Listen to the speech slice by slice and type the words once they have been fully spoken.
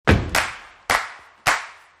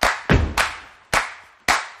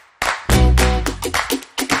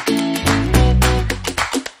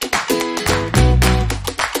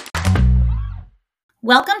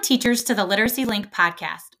Welcome, teachers, to the Literacy Link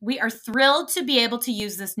podcast. We are thrilled to be able to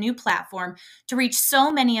use this new platform to reach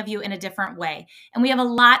so many of you in a different way, and we have a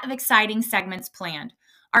lot of exciting segments planned.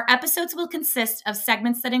 Our episodes will consist of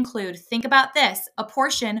segments that include Think About This, a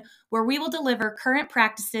portion where we will deliver current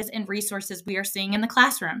practices and resources we are seeing in the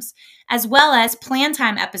classrooms, as well as Plan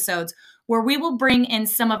Time episodes where we will bring in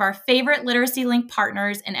some of our favorite Literacy Link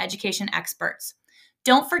partners and education experts.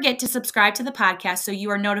 Don't forget to subscribe to the podcast so you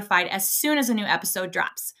are notified as soon as a new episode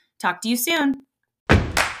drops. Talk to you soon.